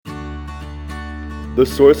The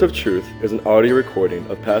Source of Truth is an audio recording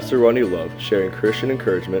of Pastor Ronnie Love sharing Christian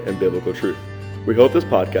encouragement and biblical truth. We hope this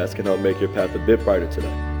podcast can help make your path a bit brighter today.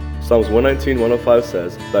 Psalms 119:105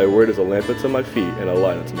 says, "Thy word is a lamp unto my feet and a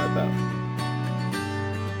light unto my path."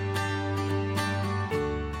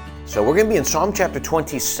 So we're going to be in Psalm chapter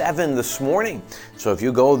 27 this morning. So if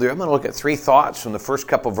you go there, I'm going to look at three thoughts from the first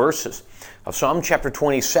couple verses of Psalm chapter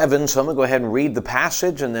 27. So I'm going to go ahead and read the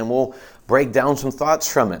passage and then we'll break down some thoughts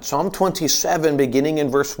from it. Psalm 27, beginning in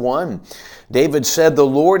verse 1. David said, "The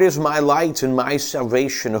Lord is my light and my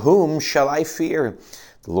salvation. Whom shall I fear?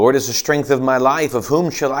 The Lord is the strength of my life. Of whom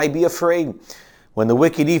shall I be afraid? When the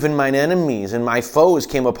wicked, even mine enemies and my foes,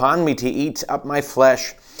 came upon me to eat up my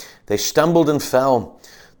flesh, they stumbled and fell.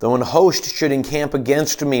 Though an host should encamp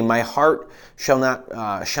against me, my heart shall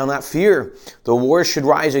not fear. Though war should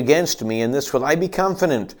rise against me, in this will I be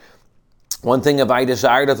confident. One thing have I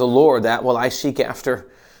desired of the Lord, that will I seek after,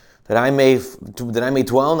 that I may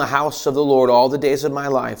dwell in the house of the Lord all the days of my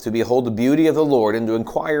life, to behold the beauty of the Lord, and to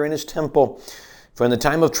inquire in his temple. For in the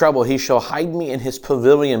time of trouble he shall hide me in his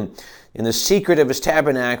pavilion. In the secret of his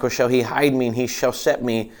tabernacle shall he hide me, and he shall set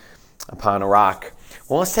me upon a rock."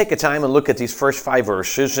 Well, let's take a time and look at these first 5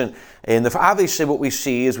 verses. Obviously what we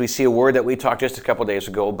see is we see a word that we talked just a couple days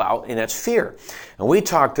ago about, and that's fear. And we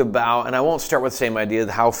talked about, and I won't start with the same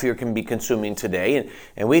idea, how fear can be consuming today.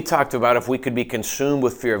 And we talked about if we could be consumed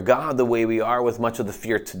with fear of God the way we are with much of the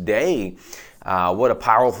fear today, what a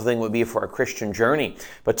powerful thing would be for our Christian journey.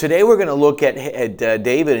 But today we're going to look at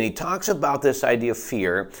David, and he talks about this idea of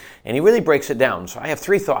fear, and he really breaks it down. So I have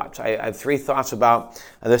 3 thoughts. I have 3 thoughts about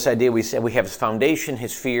this idea. We said we have his foundation,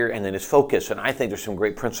 his fear, and then his focus, and I think there's some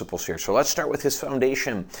great principles here. So let's start with his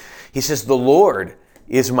foundation. He says, "The Lord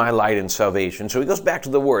is my light and salvation." So he goes back to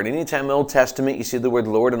the word. Anytime in the Old Testament you see the word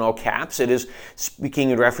Lord in all caps, it is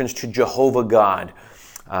speaking in reference to Jehovah God.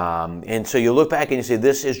 And so you look back and you say,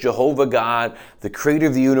 this is Jehovah God, the creator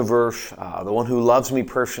of the universe, the one who loves me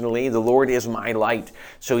personally. The Lord is my light.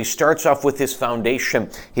 So he starts off with his foundation.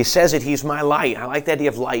 He says that he's my light. I like the idea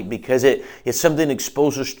of light because it's something that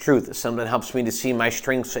exposes truth. It's something that helps me to see my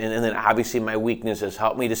strengths and then obviously my weaknesses.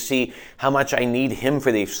 Help me to see how much I need him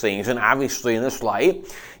for these things. And obviously in this light,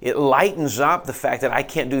 it lightens up the fact that I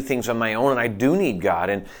can't do things on my own and I do need God.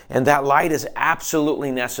 And that light is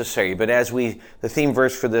absolutely necessary. But as the theme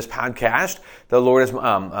verse for this podcast, the Lord is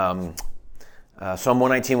Psalm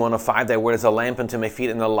 119:105, "Thy word is a lamp unto my feet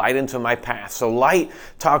and a light unto my path." So light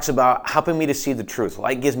talks about helping me to see the truth.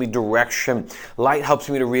 Light gives me direction. Light helps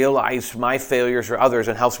me to realize my failures or others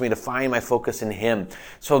and helps me to find my focus in him.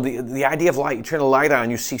 So the idea of light, you turn a light on,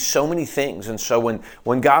 you see so many things. And so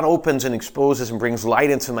when God opens and exposes and brings light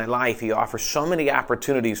into my life, he offers so many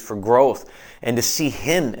opportunities for growth and to see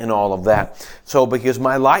him in all of that. So because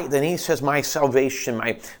my light, then he says my salvation,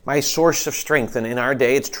 my source of strength. And in our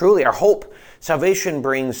day, it's truly our hope. Salvation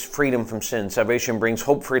brings freedom from sin. Salvation brings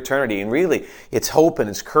hope for eternity. And really, it's hope and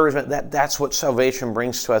it's encouragement. That's what salvation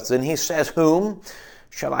brings to us. Then he says, "Whom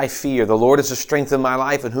shall I fear? The Lord is the strength of my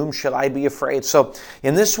life, and whom shall I be afraid?" So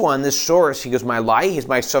in this one, this source, he goes, my light, he's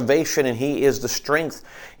my salvation, and he is the strength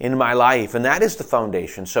in my life. And that is the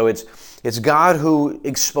foundation. So it's God who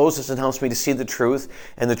exposes and helps me to see the truth,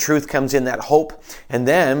 and the truth comes in that hope. And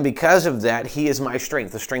then because of that, he is my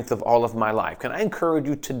strength, the strength of all of my life. Can I encourage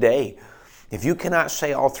you today? If you cannot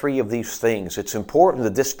say all 3 of these things, it's important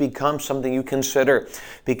that this becomes something you consider,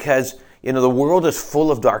 because the world is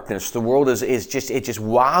full of darkness. The world it just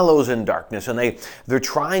wallows in darkness, and they're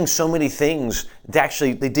trying so many things.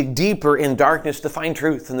 They dig deeper in darkness to find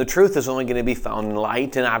truth, and the truth is only going to be found in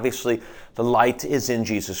light, and obviously the light is in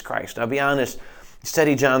Jesus Christ. Now, be honest.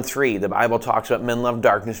 Study John 3. The Bible talks about men love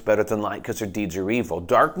darkness better than light because their deeds are evil.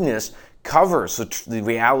 Darkness covers the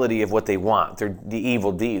reality of what they want, the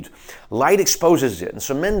evil deeds. Light exposes it. And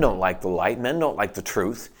so men don't like the light. Men don't like the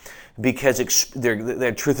truth because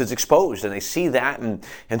their truth is exposed, and they see that.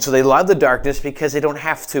 And so they love the darkness because they don't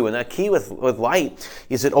have to. And the key with light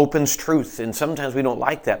is it opens truth. And sometimes we don't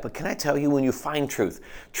like that. But can I tell you, when you find truth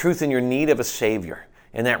in your need of a Savior,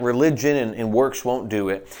 and that religion and works won't do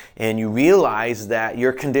it, and you realize that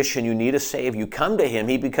your condition, you need a Savior, you come to him,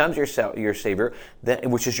 he becomes your Savior,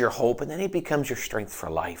 which is your hope, and then he becomes your strength for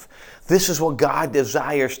life. This is what God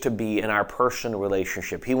desires to be in our personal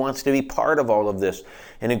relationship. He wants to be part of all of this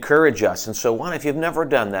and encourage us. And so if you've never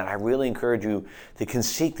done that, I really encourage you to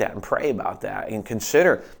seek that and pray about that and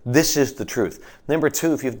consider this is the truth. Number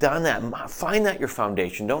 2, if you've done that, find that your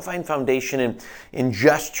foundation. Don't find foundation in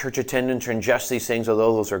just church attendance or in just these things, although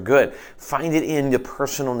those are good. Find it in the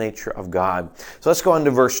personal nature of God. So let's go on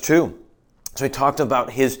to verse 2. So he talked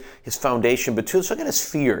about his foundation, but 2, let's look at his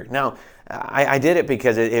fear. Now, I did it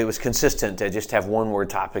because it was consistent to just have one-word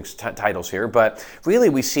titles here, but really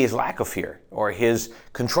we see his lack of fear or his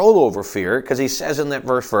control over fear, because he says in that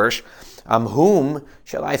verse, whom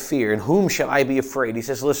shall I fear and whom shall I be afraid? He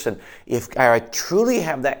says, listen, if I truly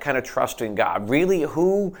have that kind of trust in God, really,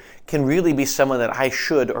 who can really be someone that I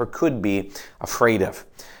should or could be afraid of?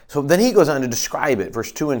 So then he goes on to describe it,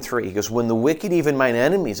 verse 2 and 3. He goes, when the wicked, even mine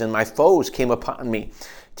enemies and my foes, came upon me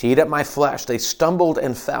to eat up my flesh, they stumbled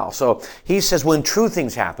and fell. So he says when true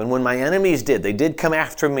things happen, when my enemies they did come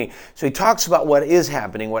after me. So he talks about what is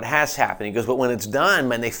happening, what has happened. He goes, but when it's done,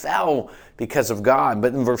 man, they fell because of God.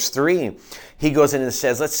 But in verse 3, he goes in and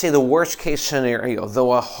says, let's say the worst case scenario,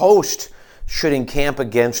 though a host should encamp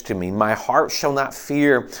against me, my heart shall not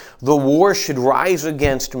fear. The war should rise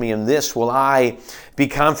against me, and this will I be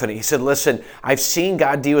confident. He said, listen, I've seen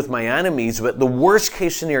God deal with my enemies, but the worst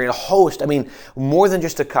case scenario, a host, more than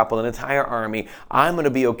just a couple, an entire army, I'm going to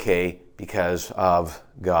be okay because of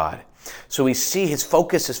God. So we see his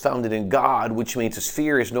focus is founded in God, which means his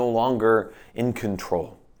fear is no longer in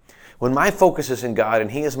control. When my focus is in God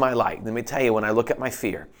and he is my light, let me tell you, when I look at my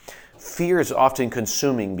fear is often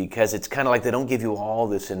consuming because it's kind of like they don't give you all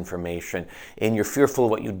this information and you're fearful of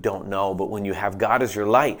what you don't know. But when you have God as your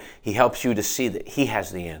light, he helps you to see that he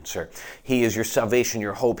has the answer. He is your salvation,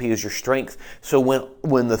 your hope. He is your strength. So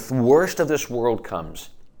when the worst of this world comes,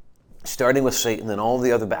 starting with Satan and all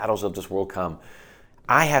the other battles of this world come,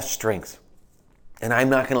 I have strength. And I'm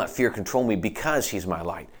not going to let fear control me because he's my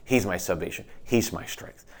light. He's my salvation. He's my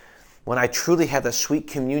strength. When I truly have that sweet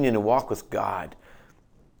communion and walk with God,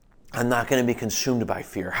 I'm not going to be consumed by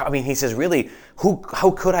fear. He says, really,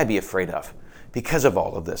 how could I be afraid of because of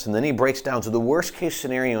all of this? And then he breaks down to the worst case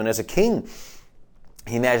scenario. And as a king,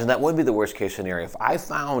 he imagined that would be the worst case scenario. If I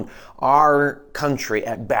found our country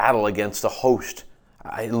at battle against a host,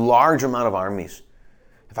 a large amount of armies,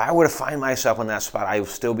 if I were to find myself in that spot, I would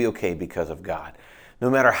still be okay because of God. No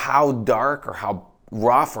matter how dark or how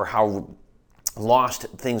rough or how lost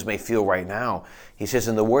things may feel right now, he says,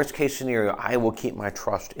 in the worst case scenario, I will keep my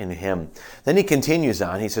trust in him. Then he continues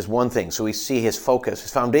on. He says one thing. So we see his focus,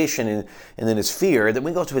 his foundation, and then his fear. Then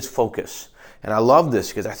we go to his focus. And I love this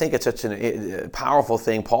because I think it's such a powerful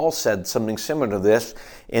thing. Paul said something similar to this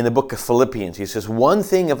in the book of Philippians. He says, one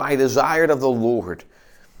thing have I desired of the Lord,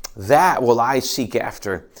 that will I seek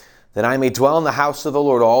after, that I may dwell in the house of the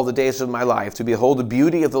Lord all the days of my life, to behold the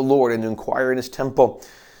beauty of the Lord and to inquire in his temple.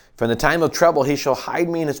 For in the time of trouble he shall hide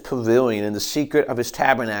me in his pavilion, in the secret of his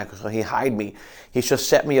tabernacle shall he hide me. He shall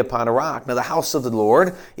set me upon a rock. Now the house of the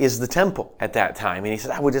Lord is the temple at that time. And he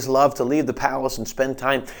said, I would just love to leave the palace and spend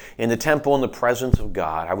time in the temple in the presence of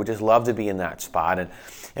God. I would just love to be in that spot. And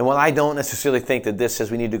while I don't necessarily think that this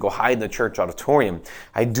says we need to go hide in the church auditorium,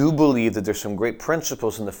 I do believe that there's some great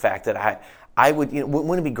principles in the fact that I would,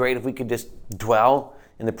 wouldn't it be great if we could just dwell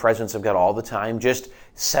in the presence of God all the time, just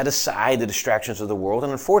set aside the distractions of the world.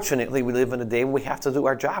 And unfortunately, we live in a day where we have to do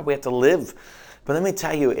our job. We have to live. But let me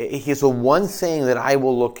tell you, here's the one thing that I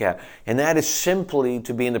will look at, and that is simply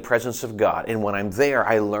to be in the presence of God. And when I'm there,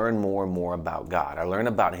 I learn more and more about God. I learn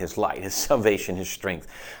about his light, his salvation, his strength.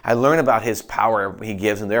 I learn about his power he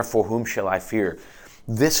gives, and therefore, whom shall I fear?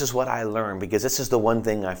 This is what I learn, because this is the one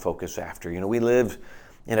thing I focus after. We live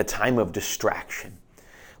in a time of distraction.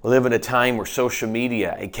 We live in a time where social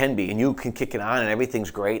media, it can be, and you can kick it on and everything's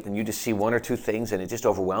great, and you just see one or two things and it just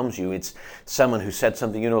overwhelms you. It's someone who said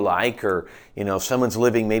something you don't like, or someone's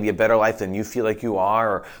living maybe a better life than you feel like you are,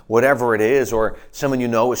 or whatever it is, or someone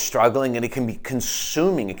is struggling, and it can be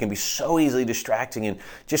consuming. It can be so easily distracting, and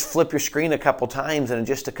just flip your screen a couple times and in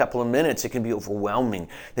just a couple of minutes it can be overwhelming.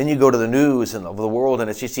 Then you go to the news and of the world and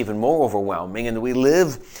it's just even more overwhelming, and we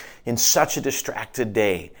live in such a distracted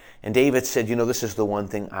day. And David said, this is the one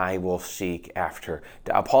thing I will seek after.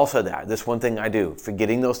 Paul said that, this one thing I do,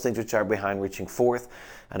 forgetting those things which are behind, reaching forth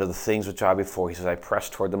unto the things which are before. He says, I press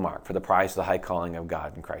toward the mark for the prize of the high calling of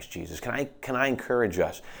God in Christ Jesus. Can I encourage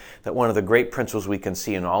us that one of the great principles we can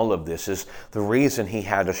see in all of this is the reason he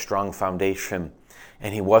had a strong foundation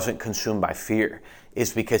and he wasn't consumed by fear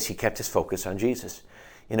is because he kept his focus on Jesus.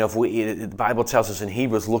 The Bible tells us in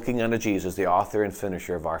Hebrews, looking unto Jesus, the author and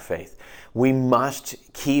finisher of our faith. We must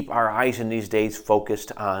keep our eyes in these days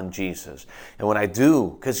focused on Jesus. And when I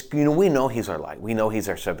do, because we know he's our light, we know he's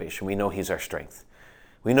our salvation, we know he's our strength.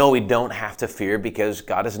 We know we don't have to fear because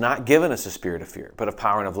God has not given us a spirit of fear, but of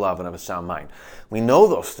power and of love and of a sound mind. We know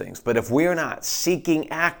those things, but if we are not seeking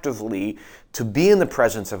actively to be in the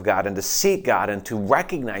presence of God and to seek God and to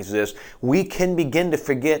recognize this, we can begin to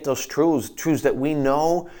forget those truths that we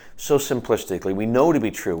know so simplistically. We know to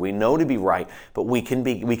be true, we know to be right, but we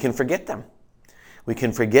can forget them. We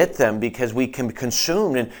can forget them because we can be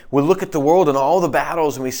consumed, and we look at the world and all the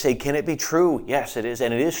battles and we say, can it be true? Yes, it is,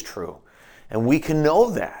 and it is true. And we can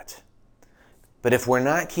know that. But if we're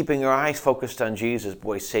not keeping our eyes focused on Jesus,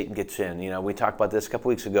 boy, Satan gets in. We talked about this a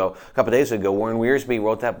couple days ago. Warren Wiersbe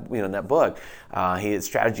wrote that book. He had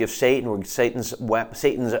Strategy of Satan, where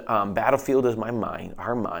Satan's battlefield is my mind,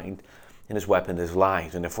 our mind, and his weapon is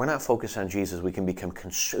lies. And if we're not focused on Jesus, we can become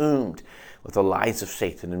consumed with the lies of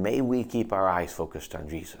Satan. And may we keep our eyes focused on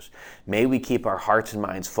Jesus. May we keep our hearts and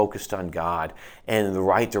minds focused on God and in the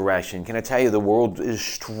right direction. Can I tell you, the world is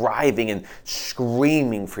striving and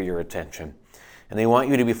screaming for your attention. And they want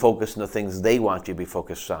you to be focused on the things they want you to be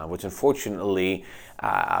focused on, which unfortunately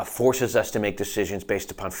forces us to make decisions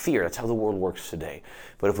based upon fear. That's how the world works today.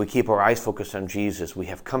 But if we keep our eyes focused on Jesus, we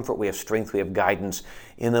have comfort, we have strength, we have guidance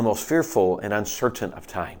in the most fearful and uncertain of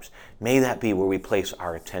times. May that be where we place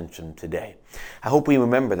our attention today. I hope we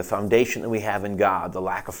remember the foundation that we have in God, the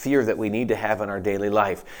lack of fear that we need to have in our daily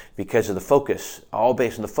life because of the focus, all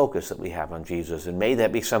based on the focus that we have on Jesus. And may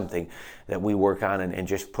that be something that we work on and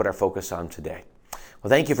just put our focus on today. Well,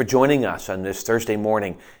 thank you for joining us on this Thursday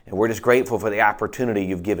morning, and we're just grateful for the opportunity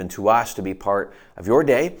you've given to us to be part of your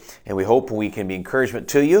day, and we hope we can be encouragement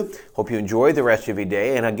to you. Hope you enjoy the rest of your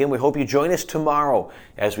day, and again, we hope you join us tomorrow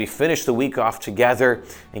as we finish the week off together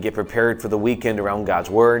and get prepared for the weekend around God's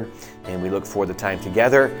Word, and we look forward to the time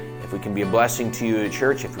together. If we can be a blessing to you at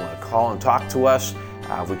church, if you want to call and talk to us,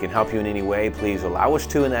 if we can help you in any way, please allow us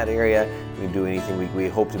to in that area. If we can do anything, we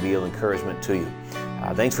hope to be an encouragement to you.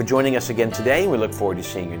 Thanks for joining us again today. We look forward to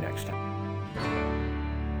seeing you next time.